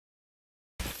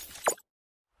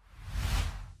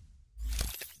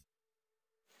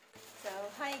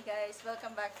guys,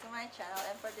 welcome back to my channel,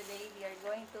 and for today we are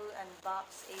going to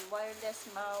unbox a wireless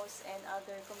mouse and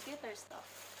other computer stuff.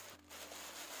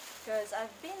 Because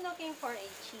I've been looking for a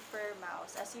cheaper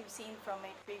mouse, as you've seen from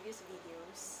my previous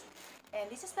videos, and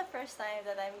this is the first time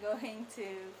that I'm going to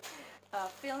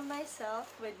film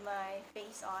myself with my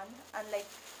face on, unlike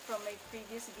from my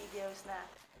previous videos na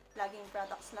laging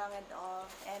products lang and all.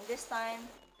 And this time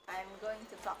I'm going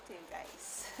to talk to you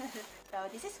guys. So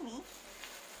this is me.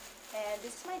 And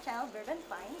this is my channel, Bird and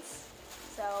Finds.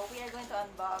 So we are going to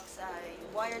unbox a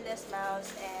wireless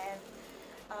mouse, and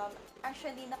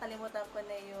actually nakalimutan ko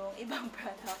na yung ibang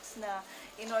products na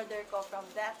in-order ko from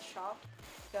that shop,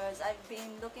 because I've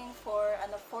been looking for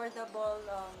an affordable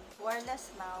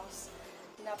wireless mouse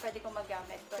na pwede kong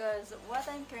magamit, because what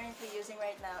I'm currently using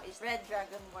right now is Red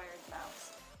Dragon wired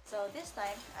mouse. So this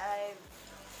time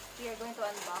we are going to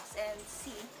unbox and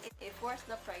see if worth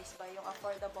the price ba yung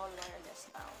affordable wireless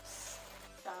mouse.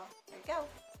 So, here we go.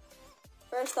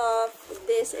 First off,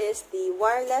 this is the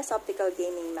wireless optical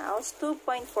gaming mouse,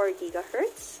 2.4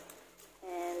 GHz.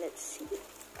 And let's see.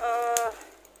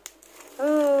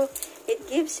 Oh, it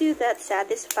gives you that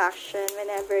satisfaction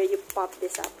whenever you pop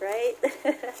this up, right?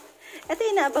 Ito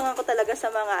yung inaabangan ko talaga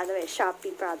sa mga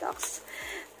Shopee products.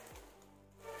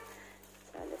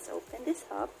 So, let's open this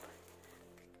up.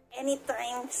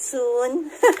 Anytime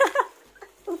soon.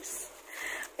 Oops.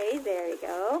 Okay, there we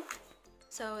go.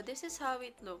 So this is how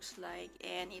it looks like,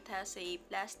 and it has a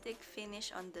plastic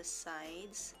finish on the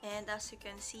sides, and as you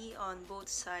can see on both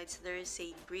sides there is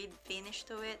a grid finish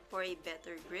to it for a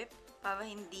better grip, para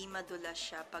hindi madulas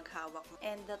siya pag hawak mo.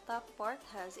 And the top part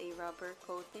has a rubber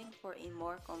coating for a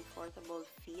more comfortable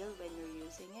feel when you're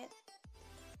using it.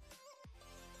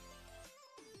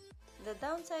 The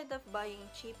downside of buying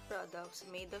cheap products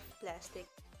made of plastic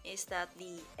is that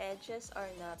the edges are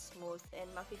not smooth, and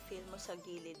mafe-feel mo sa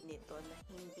gilid nito na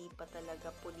hindi pa talaga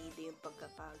pulido yung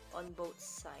pagkapag on both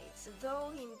sides.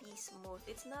 Though hindi smooth,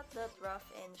 it's not that rough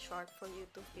and sharp for you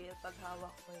to feel pag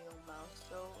hawak mo yung mouse,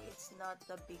 so it's not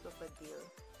that big of a deal.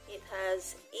 It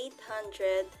has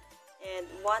 800 and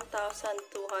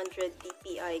 1200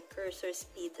 DPI cursor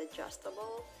speed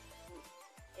adjustable.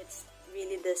 It's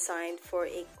really designed for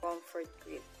a comfort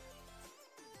grip.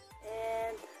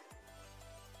 And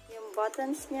yung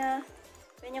buttons niya,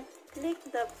 when you click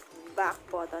the back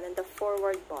button and the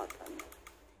forward button,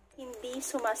 hindi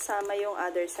sumasama yung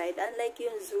other side. Unlike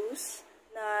yung Zeus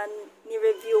na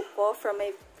ni-review ko from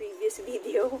my previous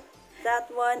video,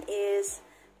 that one is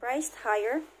priced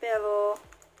higher, pero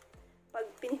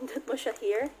pag pinindot mo siya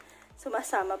here,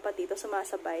 sumasama pa dito,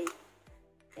 sumasabay.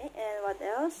 Okay, and what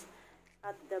else?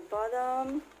 At the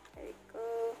bottom, there we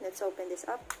go. Let's open this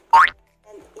up.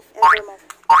 And if ever like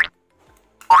that.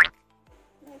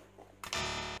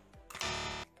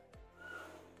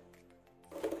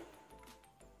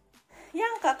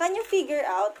 Yanka, can you figure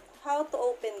out how to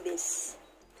open this?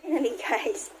 Finally,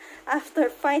 guys, after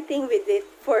fighting with it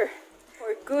for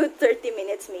good 30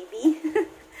 minutes maybe,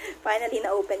 finally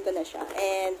na-open ko na siya.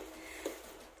 And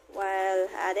while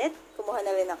at it, kumuha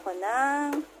na rin ako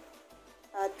ng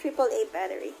AAA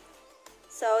battery.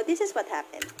 So, this is what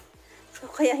happened.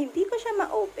 So, kaya hindi ko siya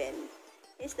ma-open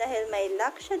is dahil may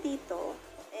lock siya dito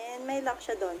and may lock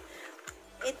siya doon.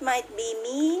 It might be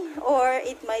me or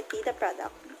it might be the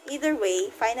product. Either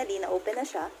way, finally, na-open na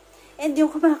siya. And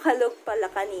yung kumakalog pala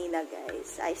kanina,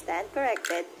 guys, I stand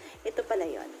corrected. Ito pala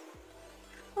yun.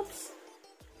 Oops.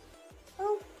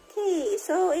 Okay,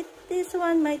 so this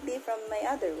one might be from my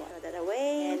other one. Throw that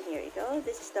away. And here we go.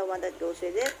 This is the one that goes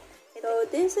with it. So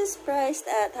this is priced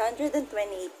at 128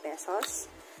 pesos.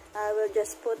 I will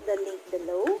just put the link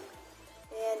below.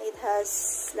 And it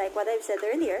has, like what I've said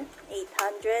earlier,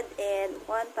 800 and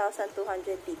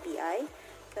 1200 DPI.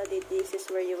 So this is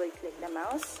where you will click the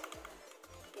mouse.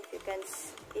 If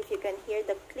you can hear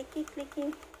the clicky.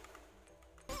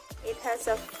 It has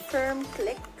a firm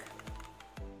click.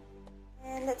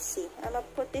 And let's see. I'm gonna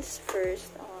put this first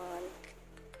on.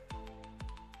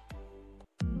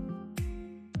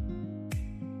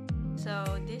 So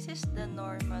this is the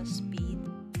normal speed.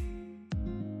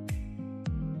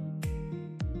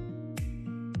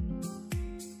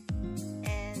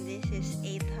 And this is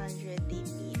 800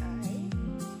 DPI.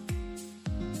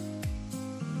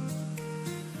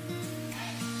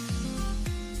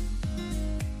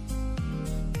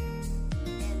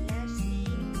 And lastly,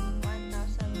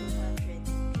 1200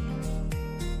 DPI.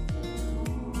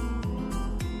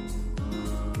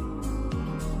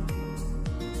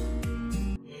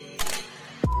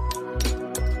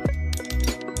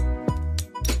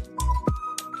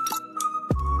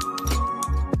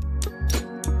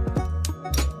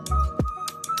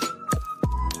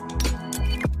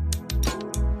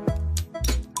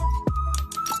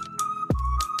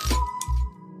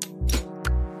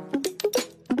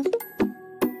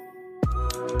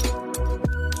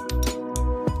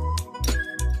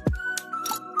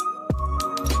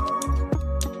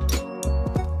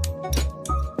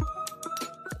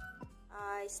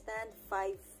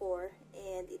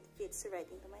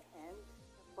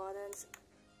 mouse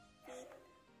fit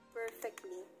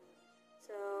perfectly.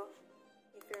 So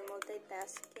if you're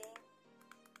multitasking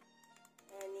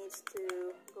and needs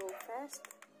to go fast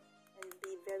and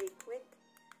be very quick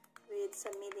with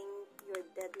submitting your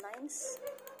deadlines,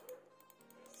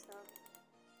 so,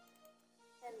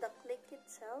 and the click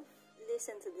itself,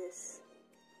 listen to this,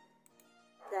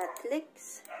 that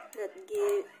clicks,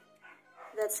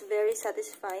 that's very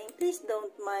satisfying. Please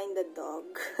don't mind the dog.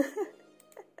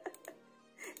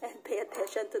 And pay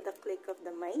attention to the click of the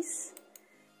mice.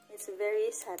 It's very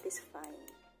satisfying.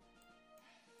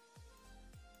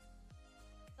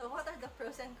 So what are the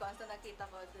pros and cons na nakita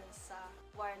ko dun sa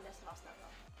wireless mouse na to?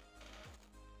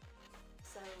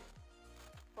 So,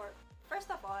 first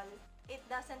of all, it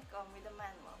doesn't come with a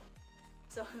manual.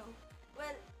 So,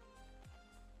 well,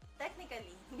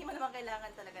 technically, hindi mo naman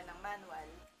kailangan talaga ng manual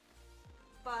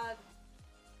pag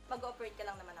mag-operate ka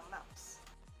lang naman ng mouse.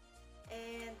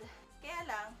 And, kaya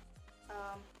lang,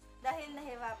 dahil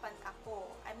nahirapan ako,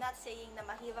 I'm not saying na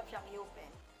mahirap siyang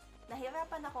i-open.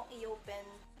 Nahirapan akong i-open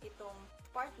itong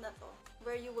part na to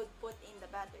where you would put in the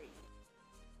battery.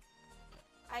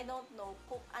 I don't know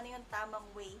kung ano yung tamang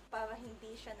way para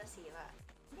hindi siya nasira.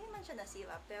 Hindi naman siya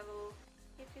nasira, pero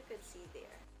if you could see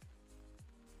there.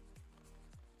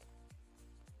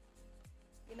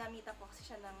 Ginamitan ko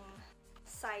kasi siya ng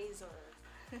sizer.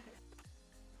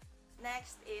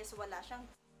 Next is wala siyang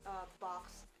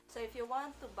box. So if you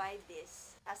want to buy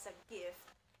this as a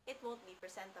gift, it won't be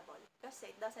presentable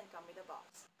kasi it doesn't come with a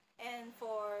box. And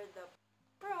for the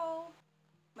Pro,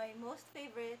 my most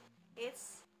favorite,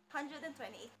 it's 128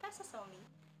 pesos only.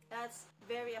 That's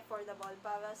very affordable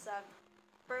para sa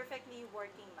perfectly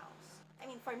working mouse. I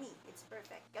mean, for me, it's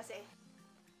perfect kasi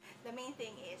the main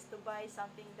thing is to buy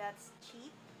something that's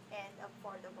cheap and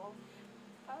affordable.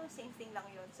 Parang same thing lang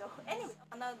yun. So, anyway,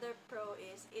 another pro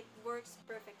is it works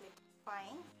perfectly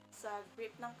fine sa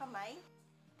grip ng kamay.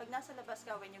 Pag nasa labas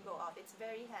ka when you go out, it's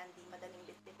very handy, madaling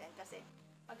bitbitin kasi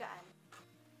magaan.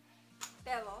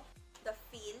 Pero, the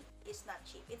feel is not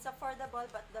cheap. It's affordable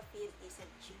but the feel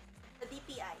isn't cheap. The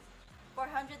DPI,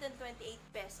 428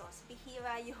 pesos.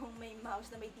 Bihira yung may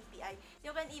mouse na may DPI. You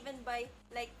can even buy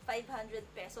like 500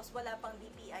 pesos. Wala pang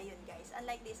DPI yun, guys.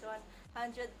 Unlike this one,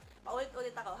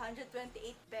 paulit-ulit ako, 128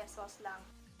 pesos lang.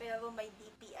 Pero may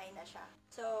DPI na siya.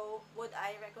 So, would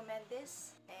I recommend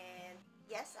this? And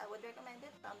yes, I would recommend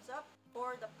it. Thumbs up.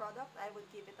 For the product, I would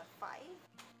give it a 5.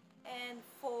 And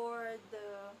for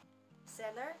the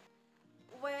seller,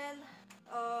 well,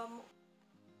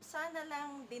 sana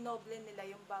lang dinoble nila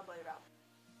yung bubble wrap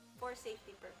for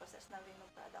safety purposes na rin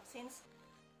ng product. Since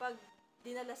pag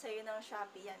dinala sa'yo ng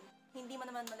Shopee yan, hindi mo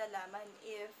naman malalaman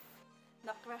if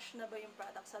na-crush na ba yung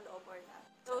product sa loob or not.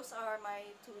 Those are my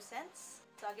 2 cents.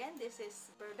 So again, this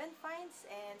is Bourbon Finds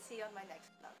and see you on my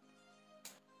next vlog.